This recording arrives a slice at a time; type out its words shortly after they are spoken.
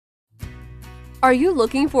Are you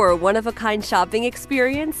looking for a one-of-a-kind shopping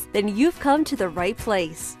experience? Then you've come to the right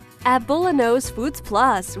place. At Boulineau's Foods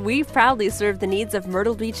Plus, we've proudly served the needs of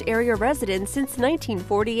Myrtle Beach area residents since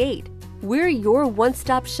 1948. We're your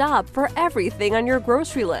one-stop shop for everything on your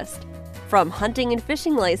grocery list. From hunting and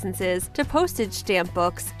fishing licenses to postage stamp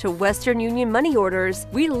books to Western Union money orders,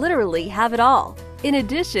 we literally have it all. In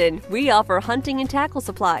addition, we offer hunting and tackle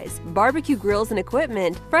supplies, barbecue grills and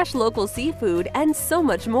equipment, fresh local seafood, and so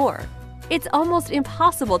much more. It's almost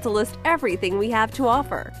impossible to list everything we have to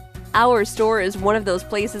offer. Our store is one of those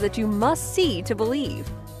places that you must see to believe.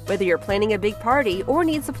 Whether you're planning a big party or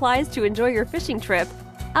need supplies to enjoy your fishing trip,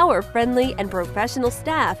 our friendly and professional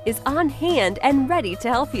staff is on hand and ready to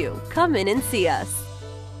help you. Come in and see us.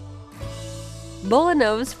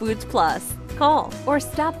 Boulineau's Foods Plus. Call or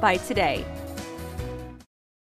stop by today.